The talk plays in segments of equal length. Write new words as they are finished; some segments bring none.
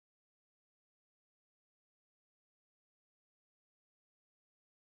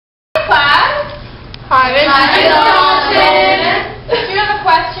Hi, Dalton. Do you have a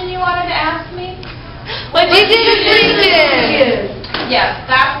question you wanted to ask me? What did you do fishing? Yes,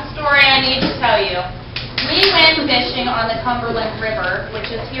 that's the story I need to tell you. We went fishing on the Cumberland River, which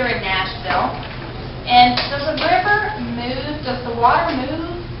is here in Nashville. And does the river move? Does the water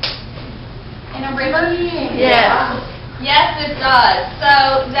move in a river? Yeah. Yes, it does.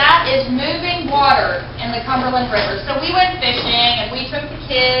 So that is moving water in the Cumberland River. So we went fishing, and we took the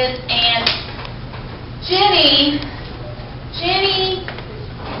kids, and Jenny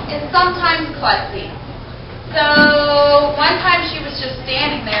is sometimes klutzy. So one time she was just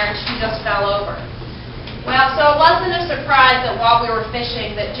standing there, and she just fell over. Well, so it wasn't a surprise that while we were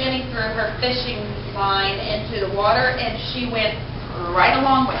fishing that Jenny threw her fishing line into the water, and she went right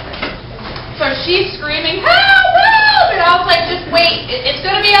along with it. So she's screaming, "Help! Help!" And I was like, just wait. It's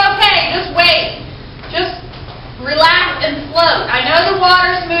going to be okay. Just wait. Just relax and float. I know the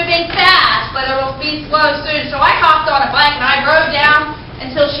water's moving fast, but it'll be slow soon. So I hopped on a bike and I rode down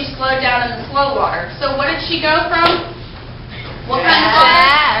until she slowed down in the slow water. So what did she go from? What kind of water?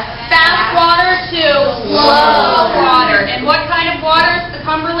 Fast water to slow water. And what kind of water is the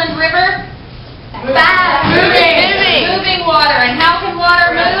Cumberland River? Fast. Moving water. And how can water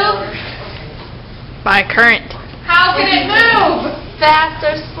move? By current. How can it move? Fast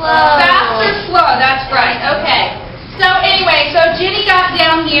or slow? Fast or slow, that's right. Okay. So anyway, so Jenny got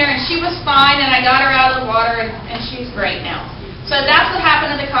down here and she was fine, and I got her out of the water, and she's great now. So that's what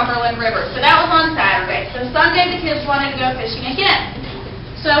happened in the Cumberland River. So that was on Saturday. So Sunday the kids wanted to go fishing again.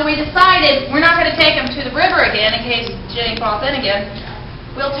 So we decided we're not going to take them to the river again in case Jenny falls in again.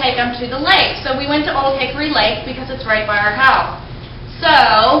 We'll take them to the lake. So we went to Old Hickory Lake because it's right by our house.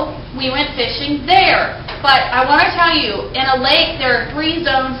 So we went fishing there. But I want to tell you, in a lake there are 3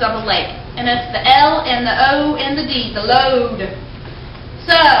 zones of a lake. And it's the L and the O and the D, the load.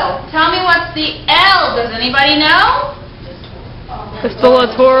 So, tell me what's the L. Does anybody know? The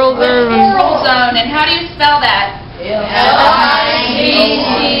littoral zone. Littoral zone. And how do you spell that? Littoral.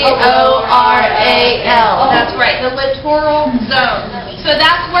 That's right, the littoral zone. So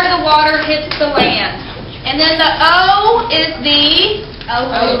that's where the water hits the land. And then the O is the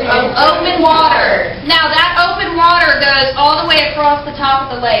open water. Now that open water goes all the way across the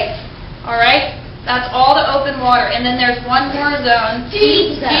top of the lake. All right? That's all the open water. And then there's one more zone.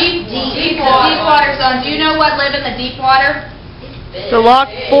 Deep water zone. Do you know what live in the deep water? The Loch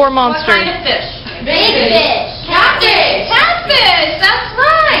 4 monsters. What kind of fish? Big fish. Catfish. Catfish. That's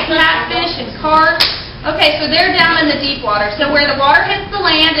right. Catfish and carp. Okay, so they're down in the deep water. So where the water hits the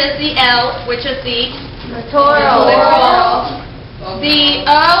land is the L, which is the Littoral. The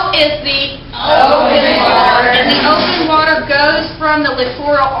O is the open water. And the open water goes from the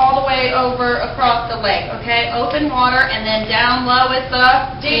littoral all the way over across the lake. Okay, open water, and then down low is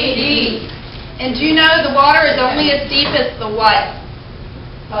the deep. And do you know the water is only as deep as the what?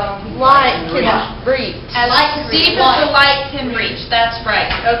 Light can reach. As deep as the light can reach. That's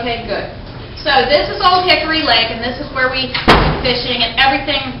right. Okay, good. So this is Old Hickory Lake, and this is where we went fishing, and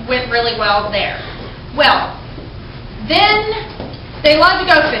everything went really well there. Well, then they love to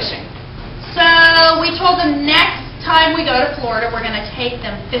go fishing. So we told them next time we go to Florida, we're going to take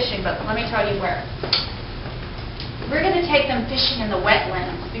them fishing, but let me tell you where. We're going to take them fishing in the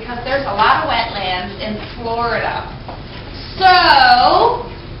wetlands, because there's a lot of wetlands in Florida. So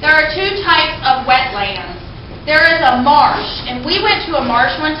there are 2 types of wetlands. There is a marsh, and we went to a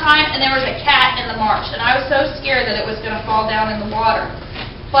marsh one time, and there was a cat in the marsh, and I was so scared that it was going to fall down in the water.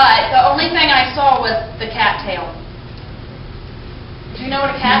 But the only thing I saw was the cattail. Do you know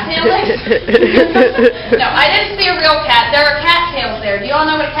what a cattail is? No, I didn't see a real cat. There are cattails there. Do you all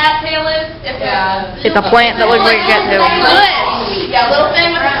know what a cattail is? It's a plant that looks like a cattail. Yeah, a little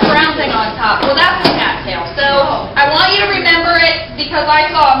thing with a brown thing on top. Well, that's a cattail. So I want you to remember it because I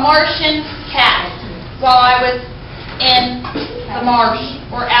saw a Martian cat while I was in the marsh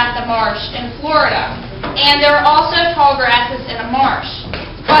or at the marsh in Florida. And there are also tall grasses in a marsh.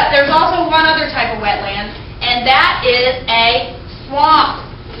 But there's also one other type of wetland, and that is a swamp.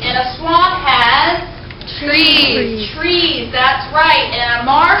 And a swamp has trees, that's right. And a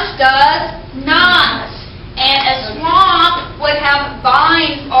marsh does not. And a swamp would have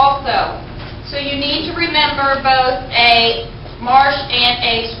vines also. So you need to remember both a marsh and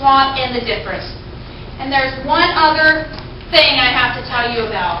a swamp and the difference. And there's one other thing I have to tell you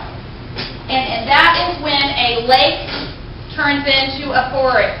about. And that is when a lake turns into a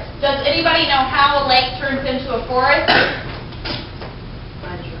forest. Does anybody know how a lake turns into a forest?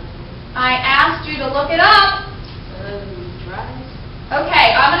 I asked you to look it up. Okay,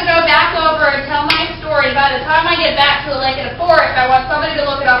 I'm going to go back over and tell my story. By the time I get back to the lake in a forest, I want somebody to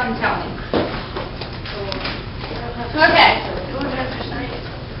look it up and tell me. Okay.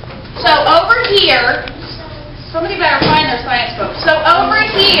 So over here, somebody better find their science book. So over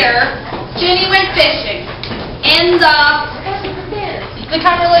here, Jenny went fishing in the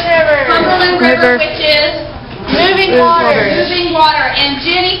Cumberland River, which is moving water. And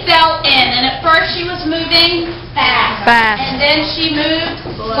Jenny fell in, and at first she was moving fast. And then she moved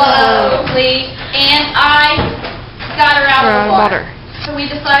slowly, and I got her out of the water. So we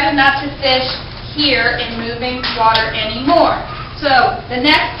decided not to fish here in moving water anymore. So the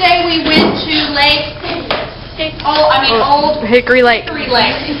next day we went to Old Hickory Lake.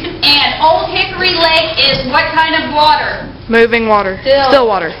 And Old Hickory Lake is what kind of water? Moving water. Still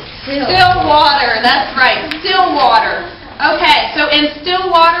water. Still water, that's right, still water. Okay, so in still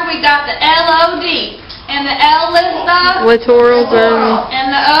water we got the LOD. And the L is the littoral zone.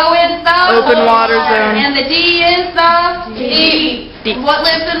 And the O is the open water zone. And the D is the deep. What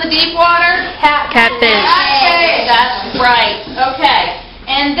lives in the deep water? Catfish. Catfish. That's right. Okay.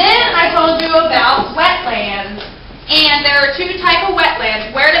 And then I told you about wetlands. And there are two types of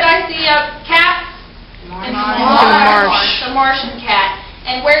wetlands. Where did I see a cat? In the marsh. The Martian cat.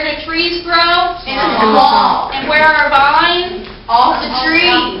 And where do trees grow? In the swamp. And where are vines? Off the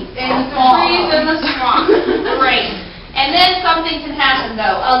trees. In the trees in the swamp. Great. And then something can happen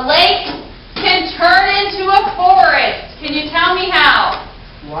though. A lake can turn into a forest. Can you tell me how?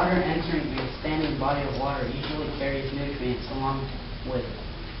 Water entering an expanding body of water usually carries nutrients along with it.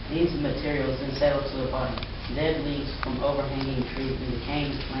 These materials then settle to the bottom. Dead leaves from overhanging trees and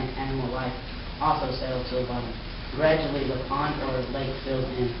decaying plant animal life also settle to the bottom. Gradually the pond or lake fills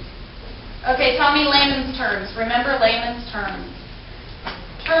in. Okay, tell me layman's terms. Remember layman's terms.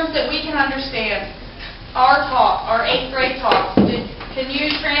 Terms that we can understand. Our talk, our 8th grade talk. Can you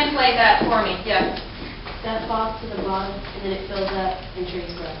translate that for me? Yes. Stuff falls to the bottom and then it fills up and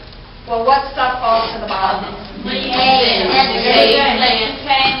trees grow. Well, what stuff falls to the bottom? Decaying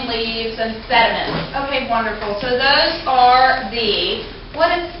leaves and sediment. Okay, wonderful. So those are the,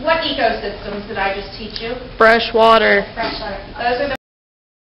 what ecosystems did I just teach you? Fresh water. Fresh water. Those are the